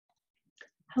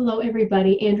Hello,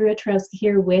 everybody. Andrea Twarowski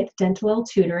here with Dentalelle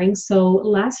Tutoring. So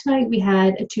last night we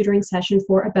had a tutoring session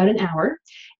for about an hour.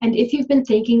 And if you've been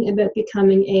thinking about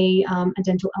becoming a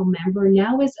Dentalelle member,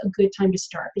 now is a good time to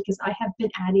start because I have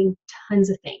been adding tons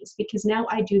of things because now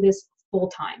I do this full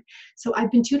time. So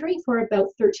I've been tutoring for about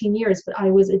 13 years, but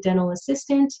I was a dental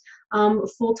assistant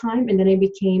full time, and then I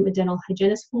became a dental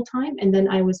hygienist full time, and then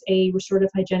I was a restorative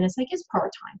hygienist, I guess,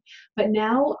 part time. But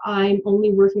now I'm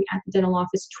only working at the dental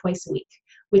office twice a week,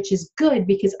 which is good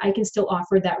because I can still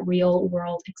offer that real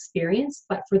world experience.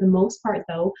 But for the most part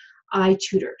though, I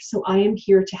tutor. So I am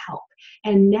here to help.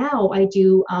 And now I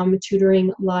do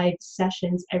tutoring live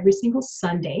sessions every single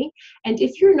Sunday. And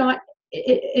if you're not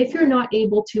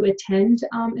able to attend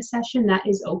a session, that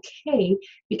is okay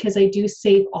because I do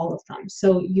save all of them.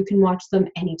 So you can watch them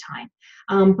anytime.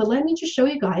 But let me just show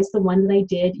you guys the one that I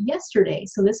did yesterday.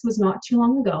 So this was not too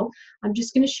long ago. I'm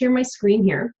just going to share my screen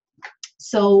here.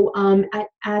 So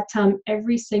at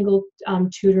every single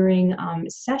tutoring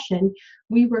session,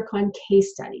 we work on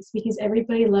case studies because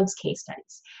everybody loves case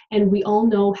studies. And we all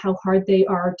know how hard they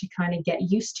are to kind of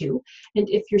get used to. And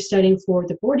if you're studying for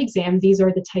the board exam, these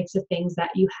are the types of things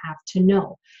that you have to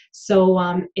know. So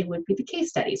it would be the case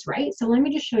studies, right? So let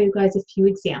me just show you guys a few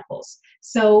examples.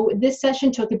 So this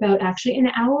session took about actually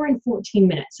an hour and 14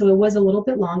 minutes. So it was a little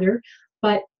bit longer,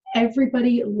 but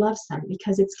everybody loves them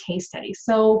because it's case studies.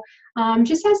 So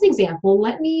just as an example,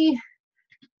 let me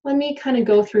kind of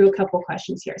go through a couple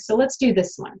questions here. So let's do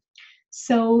this one.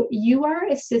 So you are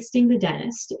assisting the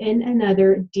dentist in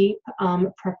another deep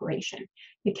preparation.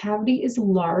 The cavity is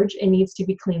large and needs to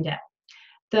be cleaned out.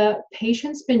 The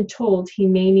patient's been told he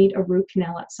may need a root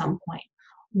canal at some point.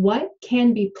 What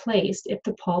can be placed if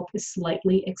the pulp is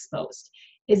slightly exposed?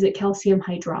 Is it calcium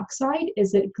hydroxide?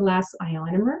 Is it glass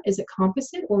ionomer? Is it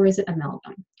composite, or is it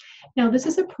amalgam? Now, this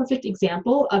is a perfect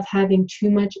example of having too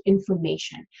much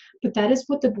information, but that is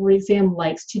what the board exam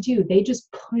likes to do. They just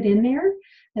put in there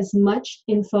as much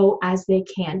info as they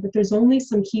can, but there's only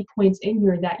some key points in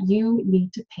here that you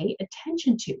need to pay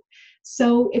attention to.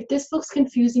 So if this looks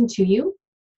confusing to you,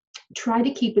 try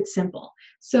to keep it simple.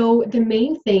 So the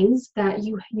main things that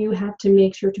you have to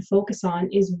make sure to focus on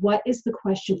is what is the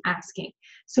question asking.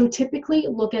 So typically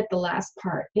look at the last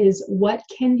part is what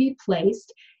can be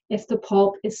placed if the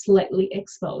pulp is slightly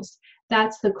exposed.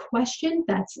 That's the question,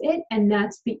 that's it, and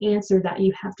that's the answer that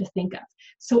you have to think of.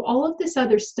 So all of this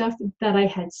other stuff that I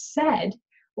had said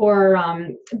or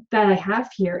that I have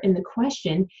here in the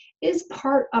question is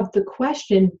part of the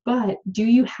question, but do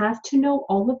you have to know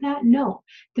all of that? No.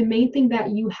 The main thing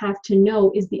that you have to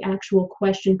know is the actual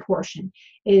question portion,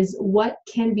 is what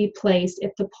can be placed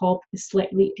if the pulp is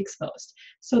slightly exposed.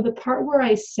 So the part where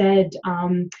I said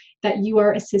that you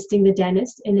are assisting the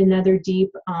dentist in another deep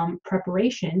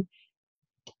preparation,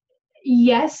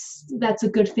 yes, that's a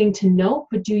good thing to know,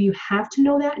 but do you have to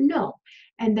know that? No.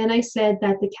 And then I said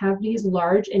that the cavity is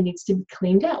large and needs to be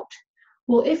cleaned out.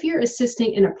 Well, if you're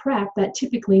assisting in a prep, that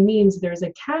typically means there's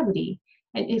a cavity.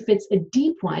 And if it's a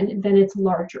deep one, then it's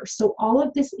larger. So all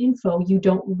of this info you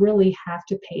don't really have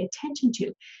to pay attention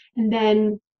to. And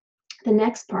then the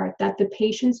next part, that the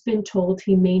patient's been told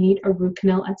he may need a root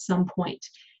canal at some point.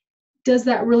 Does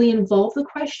that really involve the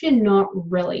question? Not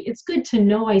really. It's good to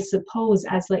know, I suppose,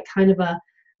 as like kind of a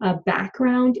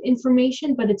background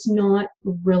information, but it's not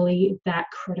really that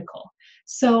critical.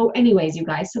 So anyways, you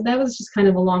guys, so that was just kind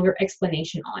of a longer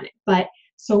explanation on it. But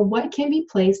so what can be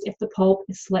placed if the pulp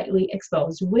is slightly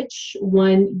exposed? Which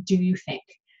one do you think?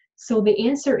 So the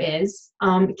answer is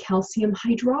calcium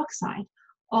hydroxide,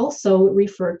 also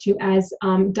referred to as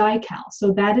Dical.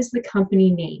 So that is the company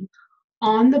name.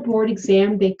 On the board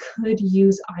exam, they could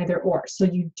use either or. So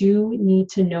you do need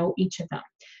to know each of them.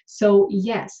 So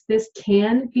yes, this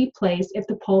can be placed if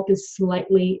the pulp is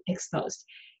slightly exposed.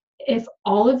 If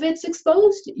all of it's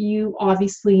exposed, you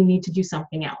obviously need to do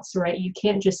something else, right? You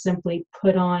can't just simply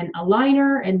put on a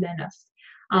liner and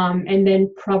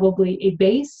then probably a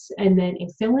base and then a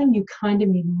filling. You kind of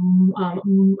need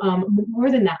more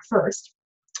than that first.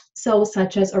 So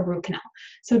such as a root canal.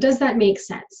 So does that make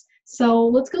sense? So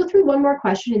let's go through one more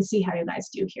question and see how you guys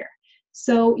do here.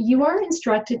 So you are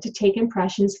instructed to take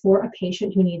impressions for a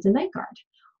patient who needs a night guard.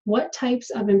 What types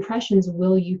of impressions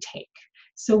will you take?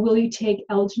 So will you take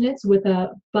alginates with a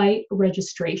bite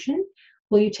registration?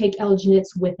 Will you take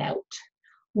alginates without?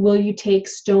 Will you take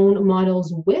stone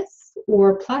models with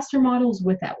or plaster models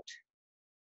without?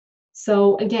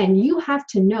 So again, you have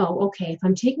to know, okay, if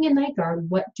I'm taking a night guard,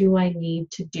 what do I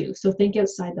need to do? So think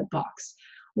outside the box.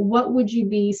 What would you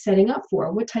be setting up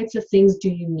for? What types of things do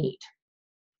you need?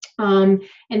 And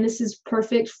this is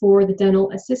perfect for the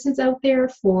dental assistants out there,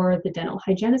 for the dental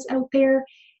hygienists out there.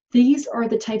 These are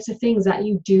the types of things that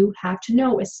you do have to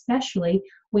know, especially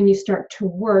when you start to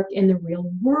work in the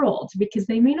real world, because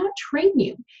they may not train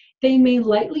you. They may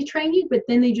lightly train you, but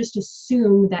then they just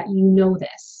assume that you know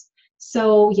this.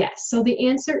 So yes, so the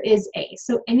answer is A.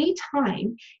 So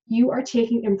anytime you are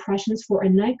taking impressions for a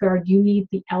night guard, you need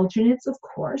the alginates, of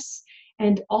course,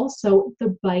 and also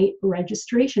the bite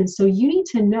registration. So you need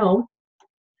to know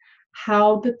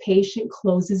how the patient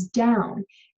closes down.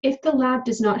 If the lab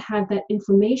does not have that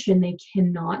information, they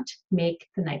cannot make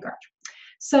the night guard.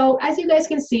 So as you guys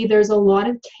can see, there's a lot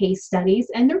of case studies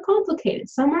and they're complicated.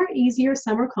 Some are easier,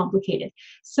 some are complicated.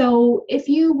 So if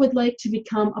you would like to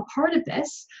become a part of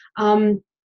this,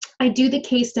 I do the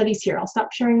case studies here. I'll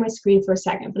stop sharing my screen for a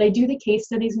second, but I do the case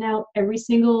studies now every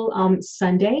single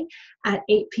Sunday at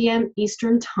 8 p.m.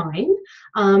 Eastern Time.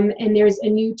 And there's a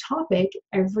new topic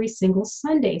every single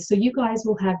Sunday. So you guys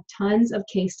will have tons of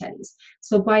case studies.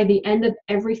 So by the end of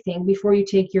everything, before you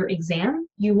take your exam,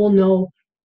 you will know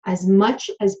as much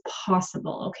as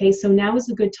possible. Okay, so now is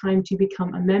a good time to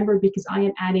become a member because I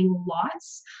am adding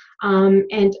lots.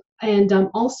 And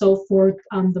also for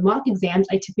the mock exams,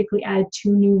 I typically add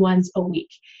 2 new ones a week.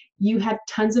 You have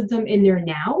tons of them in there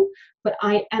now, but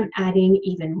I am adding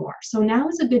even more. So now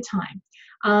is a good time.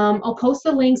 I'll post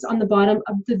the links on the bottom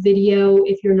of the video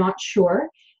if you're not sure.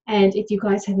 And if you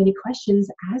guys have any questions,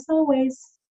 as always,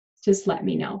 just let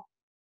me know.